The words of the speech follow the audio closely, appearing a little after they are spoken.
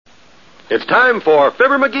It's time for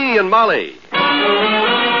Fibber, McGee, and Molly.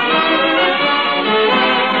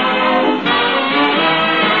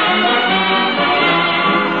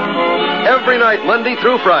 Every night, Monday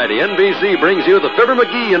through Friday, NBC brings you the Fibber,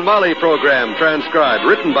 McGee, and Molly program, transcribed,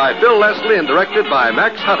 written by Phil Leslie and directed by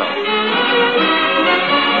Max Hutto.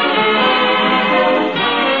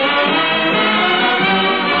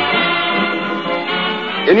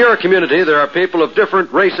 In your community, there are people of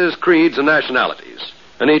different races, creeds, and nationalities.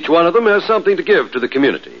 And each one of them has something to give to the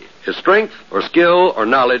community. His strength, or skill, or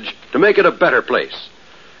knowledge to make it a better place.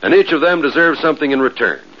 And each of them deserves something in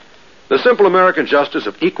return. The simple American justice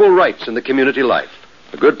of equal rights in the community life.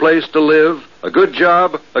 A good place to live, a good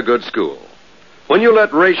job, a good school. When you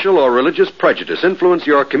let racial or religious prejudice influence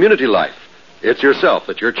your community life, it's yourself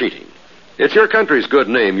that you're cheating. It's your country's good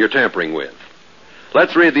name you're tampering with.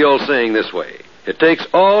 Let's read the old saying this way. It takes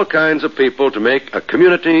all kinds of people to make a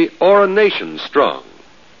community or a nation strong.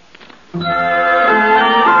 There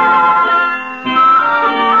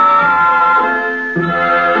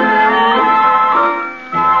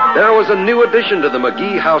was a new addition to the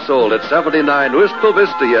McGee household at 79 Wistful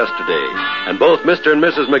Vista yesterday, and both Mr. and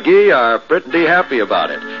Mrs. McGee are pretty happy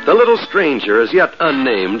about it. The little stranger, as yet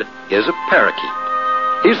unnamed, is a parakeet.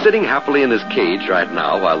 He's sitting happily in his cage right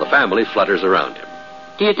now while the family flutters around him.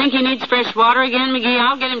 Do you think he needs fresh water again, McGee?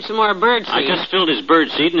 I'll get him some more bird seed. I just filled his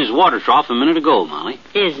bird seed in his water trough a minute ago, Molly.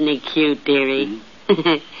 Isn't he cute, dearie?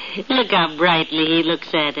 Mm-hmm. Look how brightly he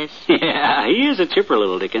looks at us. Yeah, he is a chipper,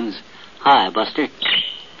 little Dickens. Hi, Buster. Isn't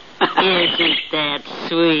that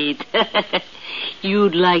sweet?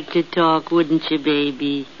 You'd like to talk, wouldn't you,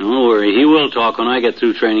 baby? Don't worry, he will talk when I get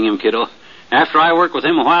through training him, kiddo. After I work with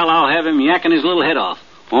him a while, I'll have him yakking his little head off.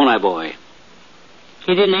 Won't I, boy?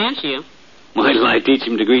 He didn't answer you. Why till I teach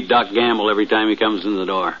him to greet Doc Gamble every time he comes in the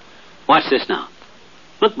door. Watch this now.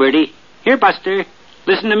 Look, Birdie. Here, Buster.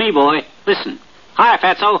 Listen to me, boy. Listen. Hi,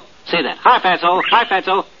 Fatso. Say that. Hi, Fatso. Hi,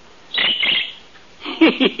 Fatso.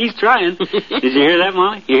 He's trying. Did you hear that,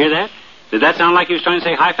 Molly? You hear that? Did that sound like he was trying to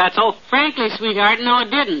say hi, Fatso? Frankly, sweetheart, no,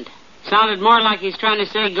 it didn't. Sounded more like he's trying to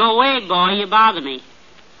say, go away, boy, you bother me.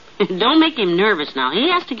 Don't make him nervous now. He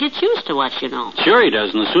has to get used to us, you know. Sure he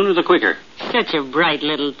does, and the sooner the quicker. Such a bright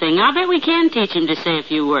little thing. I'll bet we can teach him to say a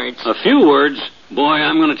few words. A few words? Boy,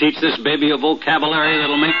 I'm going to teach this baby a vocabulary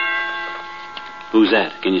that'll make... Who's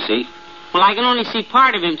that? Can you see? Well, I can only see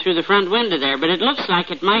part of him through the front window there, but it looks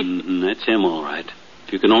like it might... That's him, all right.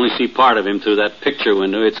 If you can only see part of him through that picture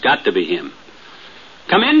window, it's got to be him.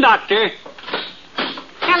 Come in, Doctor.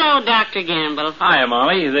 Hello, Dr. Gamble. Hiya,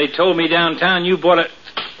 Molly. They told me downtown you bought a...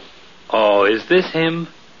 Oh, is this him?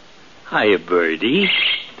 Hiya, Birdie.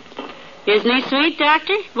 Isn't he sweet,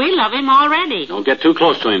 Doctor? We love him already. Don't get too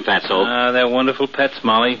close to him, Fatso. They're wonderful pets,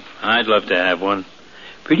 Molly. I'd love to have one.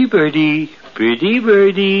 Pretty birdie. Pretty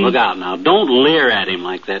birdie. Look out now. Don't leer at him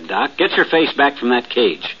like that, Doc. Get your face back from that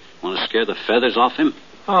cage. Want to scare the feathers off him?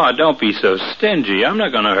 Oh, don't be so stingy. I'm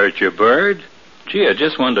not going to hurt your bird. Gee, I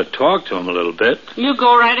just wanted to talk to him a little bit. You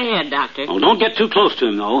go right ahead, Doctor. Oh, don't get too close to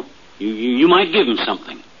him, though. You might give him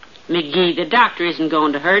something. McGee, the doctor isn't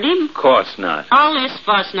going to hurt him. Of course not. All this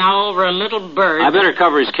fuss now over a little bird. I better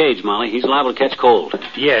cover his cage, Molly. He's liable to catch cold.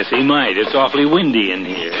 Yes, he might. It's awfully windy in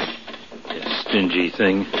here. This stingy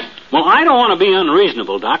thing. Well, I don't want to be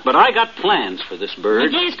unreasonable, Doc, but I got plans for this bird.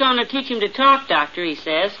 McGee's going to teach him to talk, Doctor, he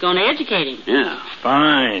says. Going to educate him. Yeah.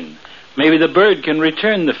 Fine. Maybe the bird can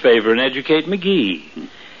return the favor and educate McGee.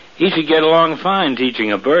 He should get along fine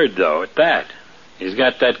teaching a bird, though, at that. He's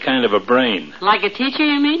got that kind of a brain. Like a teacher,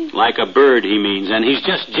 you mean? Like a bird, he means, and he's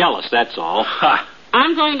just jealous, that's all. Ha!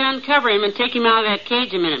 I'm going to uncover him and take him out of that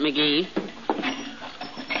cage a minute, McGee.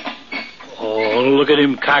 Oh, look at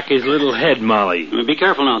him cock his little head, Molly. Be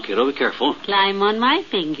careful now, kiddo, be careful. Climb on my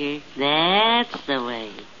finger. That's the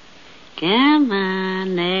way. Come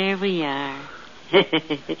on, there we are.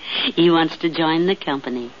 He wants to join the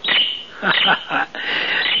company.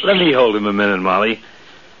 Let me hold him a minute, Molly.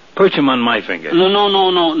 Perch him on my finger.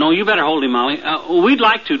 No. You better hold him, Molly. We'd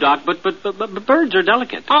like to, Doc, but birds are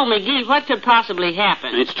delicate. Oh, McGee, what could possibly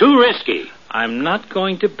happen? It's too risky. I'm not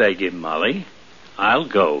going to beg him, Molly. I'll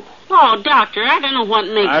go. Oh, Doctor, I don't know what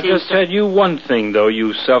makes I'll you just tell you one thing, though,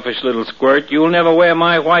 you selfish little squirt. You'll never wear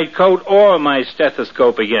my white coat or my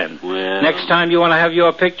stethoscope again. Well... Next time you want to have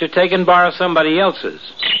your picture taken, borrow somebody else's.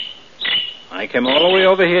 I came all the way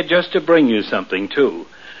over here just to bring you something, too.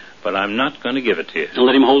 But I'm not going to give it to you.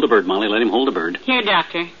 Let him hold the bird, Molly. Let him hold the bird. Here,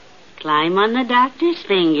 Doctor. Climb on the doctor's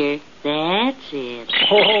finger. That's it.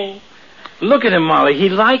 Oh, look at him, Molly. He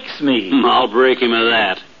likes me. I'll break him of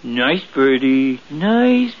that. Nice birdie.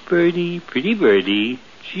 Nice birdie. Pretty birdie.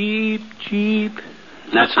 Cheep, cheep.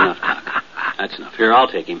 That's enough, Doc. That's enough. Here, I'll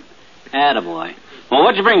take him. Attaboy. Well,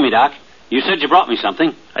 what'd you bring me, Doc? You said you brought me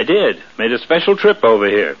something. I did. Made a special trip over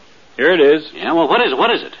here. Here it is. Yeah, well, what is it?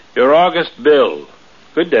 What is it? Your August bill.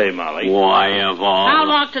 Good day, Molly. Why, of all... I'll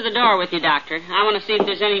walk to the door with you, Doctor. I want to see if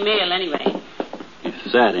there's any mail anyway.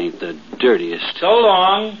 If that ain't the dirtiest... So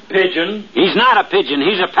long, pigeon. He's not a pigeon.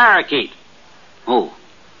 He's a parakeet. Oh,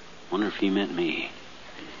 wonder if he meant me.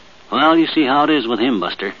 Well, you see how it is with him,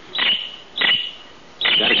 Buster.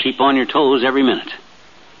 You gotta keep on your toes every minute.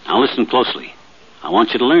 Now listen closely. I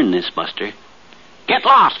want you to learn this, Buster. Get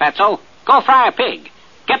lost, Fatso. Go fry a pig.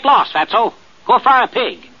 Get lost, Fatso. Go fry a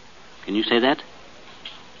pig. Can you say that?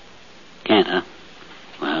 Can't, huh?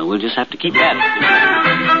 Well, we'll just have to keep at it.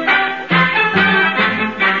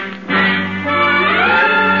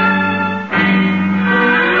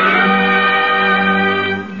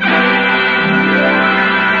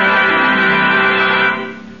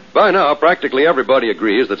 By now, practically everybody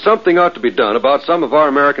agrees that something ought to be done about some of our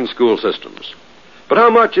American school systems. But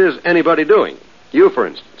how much is anybody doing? You, for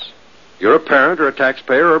instance. You're a parent or a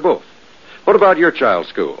taxpayer or both. What about your child's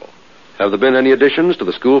school? Have there been any additions to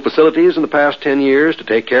the school facilities in the past 10 years to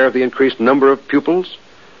take care of the increased number of pupils?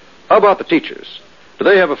 How about the teachers? Do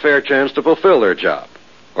they have a fair chance to fulfill their job?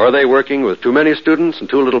 Or are they working with too many students and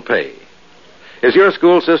too little pay? Is your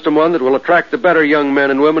school system one that will attract the better young men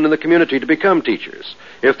and women in the community to become teachers?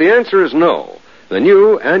 If the answer is no, then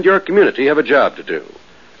you and your community have a job to do.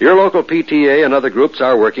 Your local PTA and other groups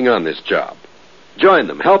are working on this job. Join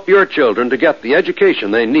them. Help your children to get the education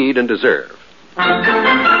they need and deserve.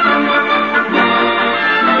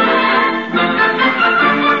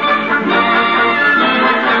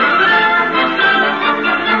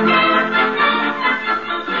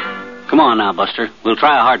 Come on now, Buster. We'll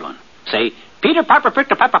try a hard one. Say, Peter Piper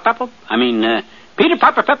picked a pepper pepper. Peter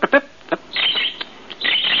Piper picked a pep.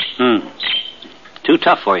 Too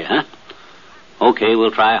tough for you, huh? Okay,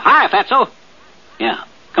 we'll try. Hi, Fatso. Yeah,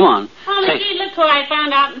 come on. Oh, McGee, look who I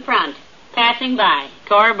found out in front. Passing by.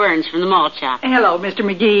 Cora Burns from the malt shop. Hello, Mr.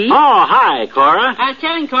 McGee. Oh, hi, Cora. I was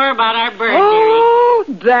telling Cora about our bird, Oh,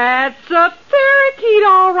 that's a parakeet,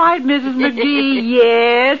 all right, Mrs. McGee.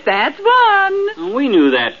 Yes, that's one. We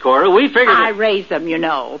knew that, Cora. We figured I it. raise them, you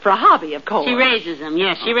know, for a hobby, of course. She raises them.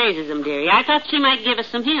 Yes, she raises them, dearie. I thought she might give us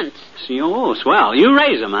some hints. Oh, swell. You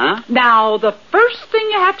raise them, huh? Now, the first thing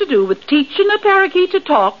you have to do with teaching a parakeet to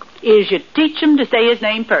talk is you teach him to say his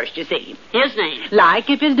name first, you see. His name? Like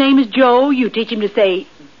if his name is Joe, you teach him to say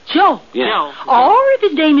Joe. Yeah. Joe. Or if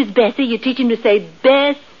his name is Bessie, you teach him to say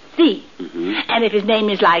Bessie. Mm-hmm. And if his name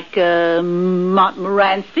is like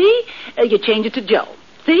Montmorency, you change it to Joe.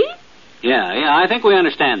 See? Yeah, I think we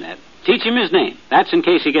understand that. Teach him his name. That's in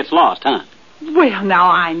case he gets lost, huh? Well,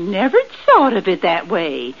 now, I never thought of it that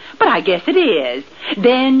way, but I guess it is.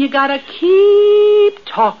 Then you gotta keep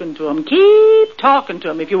talking to him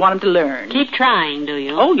if you want him to learn. Keep trying, do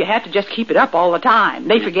you? Oh, you have to just keep it up all the time.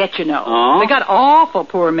 They forget, you know. Oh? They got awful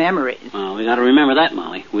poor memories. Well, we got to remember that,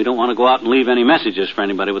 Molly. We don't want to go out and leave any messages for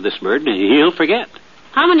anybody with this bird. He'll forget.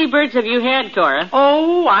 How many birds have you had, Cora?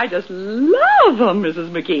 Oh, I just love them,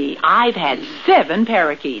 Mrs. McGee. I've had 7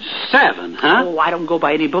 parakeets. 7, huh? Oh, I don't go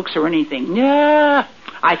by any books or anything. Yeah.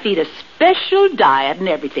 I feed a special diet and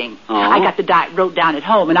everything. Oh? I got the diet wrote down at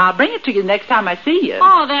home, and I'll bring it to you the next time I see you.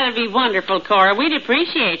 Oh, that'd be wonderful, Cora. We'd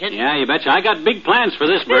appreciate it. Yeah, you betcha. I got big plans for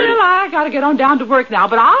this bird. Well, I gotta get on down to work now,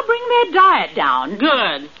 but I'll bring that diet down.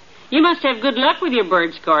 Good. You must have good luck with your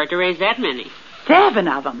birds, Cora, to raise that many. 7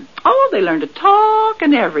 of them. Oh, they learn to talk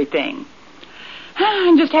and everything.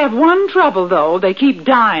 I just have one trouble, though. They keep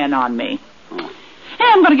dying on me. Oh.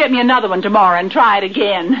 I'm going to get me another one tomorrow and try it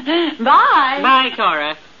again. Bye. Bye,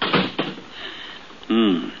 Cora.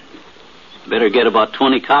 Better get about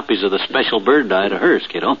 20 copies of the special bird diet of hers,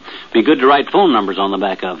 kiddo. Be good to write phone numbers on the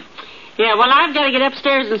back of. Yeah, well, I've got to get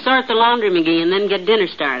upstairs and sort the laundry, McGee, and then get dinner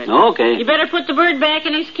started. Okay. You better put the bird back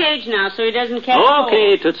in his cage now so he doesn't catch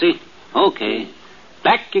Okay, cold. Tootsie. Okay.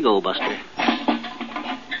 Back you go, Buster.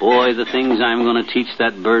 Boy, the things I'm going to teach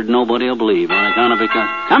that bird, nobody will believe when it's going to become...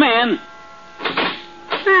 Come in.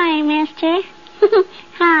 Hi, mister.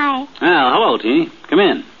 Hi. Well, hello, Teeny. Come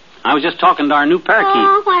in. I was just talking to our new parakeet.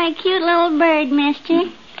 Oh, what a cute little bird,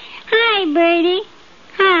 mister. Hi, birdie.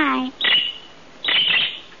 Hi.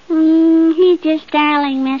 He's just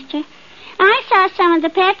darling, mister. I saw some at the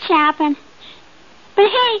pet shop and... But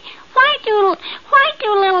hey, why do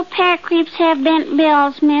little parakeets have bent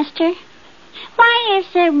bills, mister? Why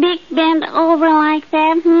is their beak bent over like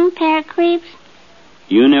that, parakeets?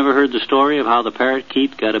 You never heard the story of how the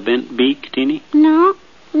parakeet got a bent beak, Teeny? No,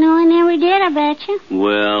 I never did, I betcha.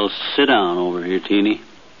 Well, sit down over here, Teeny.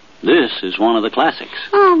 This is one of the classics.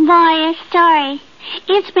 Oh, boy, a story.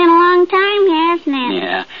 It's been a long time, hasn't it?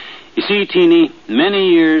 Yeah. You see, Teeny, many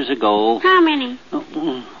years ago... How many?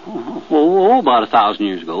 About 1,000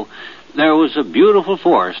 years ago, there was a beautiful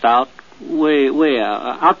forest out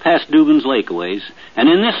out past Dugan's Lake a ways. And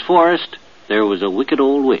in this forest, there was a wicked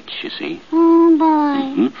old witch, you see. Oh,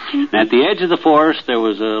 boy. Mm-hmm. At the edge of the forest, there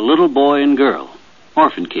was a little boy and girl,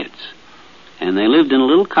 orphan kids. And they lived in a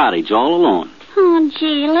little cottage all alone. Oh,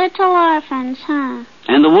 gee, little orphans, huh?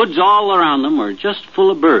 And the woods all around them were just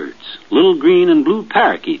full of birds, little green and blue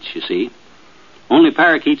parakeets, you see. Only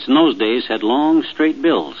parakeets in those days had long, straight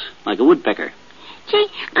bills, like a woodpecker. Gee,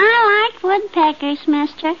 I like woodpeckers,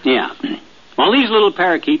 mister. Yeah. Well, these little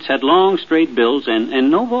parakeets had long, straight bills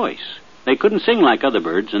and no voice. They couldn't sing like other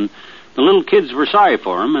birds, and the little kids were sorry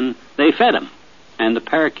for them, and they fed them. And the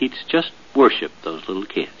parakeets just worshipped those little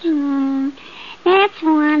kids. That's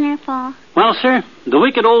wonderful. Well, sir, the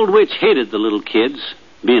wicked old witch hated the little kids,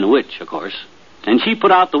 being a witch, of course, and she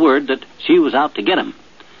put out the word that she was out to get them.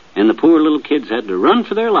 And the poor little kids had to run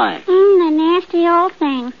for their lives. The nasty old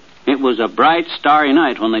thing. It was a bright, starry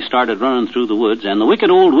night when they started running through the woods, and the wicked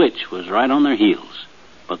old witch was right on their heels.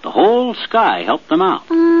 But the whole sky helped them out.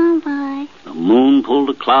 Oh, boy. The moon pulled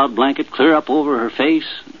a cloud blanket clear up over her face.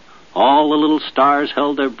 All the little stars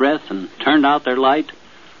held their breath and turned out their light.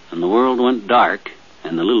 And the world went dark,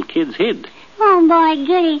 and the little kids hid. Oh, boy,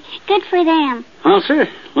 goody. Good for them. Well, sir,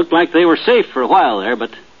 looked like they were safe for a while there,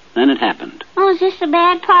 but then it happened. Oh, is this the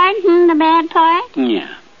bad part? The bad part?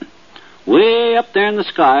 Yeah. Way up there in the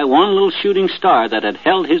sky, one little shooting star that had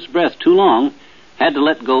held his breath too long had to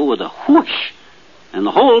let go with a whoosh, and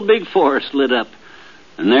the whole big forest lit up.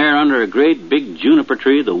 And there, under a great big juniper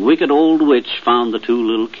tree, the wicked old witch found the two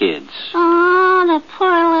little kids. Oh, the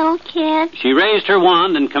poor little kids. She raised her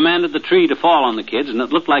wand and commanded the tree to fall on the kids, and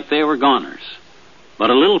it looked like they were goners. But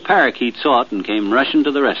a little parakeet saw it and came rushing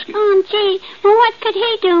to the rescue. Oh, gee, well, what could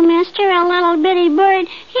he do, mister? A little bitty bird.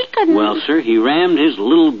 He couldn't... Well, sir, he rammed his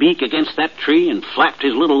little beak against that tree and flapped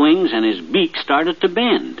his little wings, and his beak started to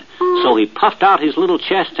bend. So he puffed out his little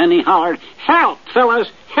chest and he hollered, "Help, fellas,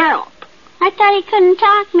 help!" I thought he couldn't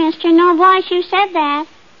talk, mister. No voice, you said that.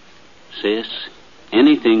 Sis,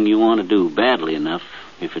 anything you want to do badly enough,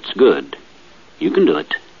 if it's good, you can do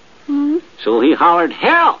it. So he hollered,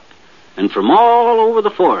 "Help!" And from all over the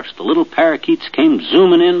forest, the little parakeets came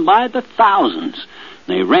zooming in by the thousands.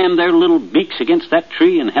 They rammed their little beaks against that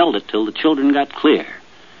tree and held it till the children got clear.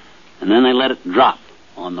 And then they let it drop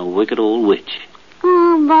on the wicked old witch.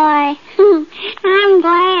 Oh, boy. I'm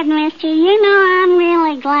glad, mister. You know I'm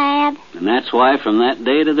really glad. And that's why from that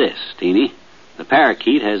day to this, Teeny, the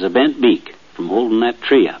parakeet has a bent beak from holding that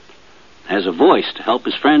tree up, has a voice to help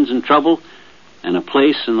his friends in trouble, and a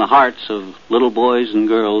place in the hearts of little boys and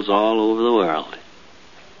girls all over the world.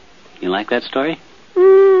 You like that story?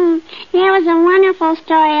 That was a wonderful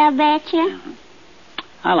story, I bet you.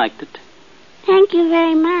 I liked it. Thank you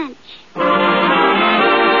very much.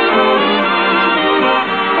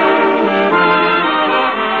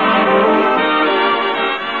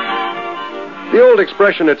 The old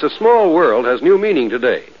expression, "it's a small world," has new meaning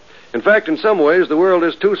today. In fact, in some ways, the world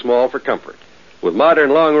is too small for comfort. With modern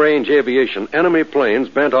long-range aviation, enemy planes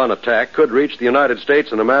bent on attack could reach the United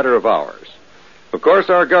States in a matter of hours. Of course,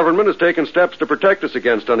 our government has taken steps to protect us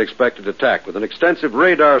against unexpected attack with an extensive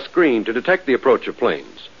radar screen to detect the approach of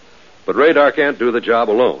planes. But radar can't do the job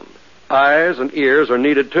alone. Eyes and ears are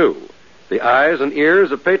needed, too. The eyes and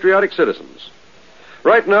ears of patriotic citizens.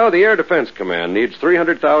 Right now, the Air Defense Command needs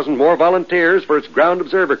 300,000 more volunteers for its Ground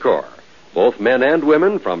Observer Corps. Both men and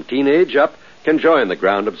women, from teenage up, can join the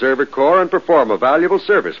Ground Observer Corps and perform a valuable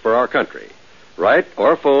service for our country. Write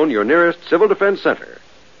or phone your nearest Civil Defense Center.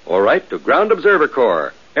 Or write to Ground Observer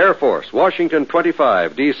Corps, Air Force, Washington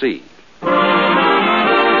 25, D.C.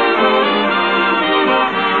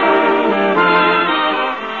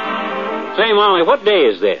 Say, Molly, what day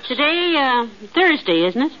is this? Today, Thursday,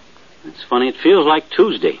 isn't it? It's funny, it feels like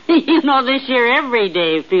Tuesday. You know, this year every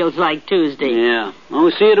day feels like Tuesday. Yeah. Well,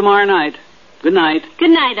 we'll see you tomorrow night. Good night. Good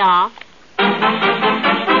night, all.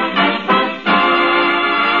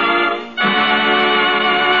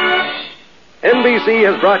 NBC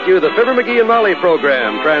has brought you the Fibber, McGee, and Molly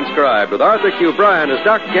program, transcribed with Arthur Q. Bryan as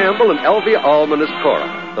Doc Gamble and Elvia Allman as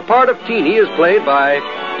Cora. The part of Teeny is played by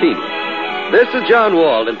Teeny. This is John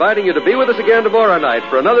Wald inviting you to be with us again tomorrow night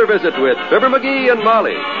for another visit with Fibber, McGee, and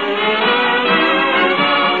Molly.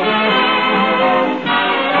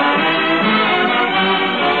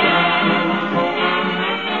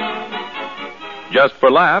 Just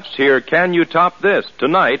for laughs, hear Can You Top This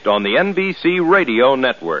tonight on the NBC Radio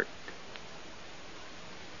Network.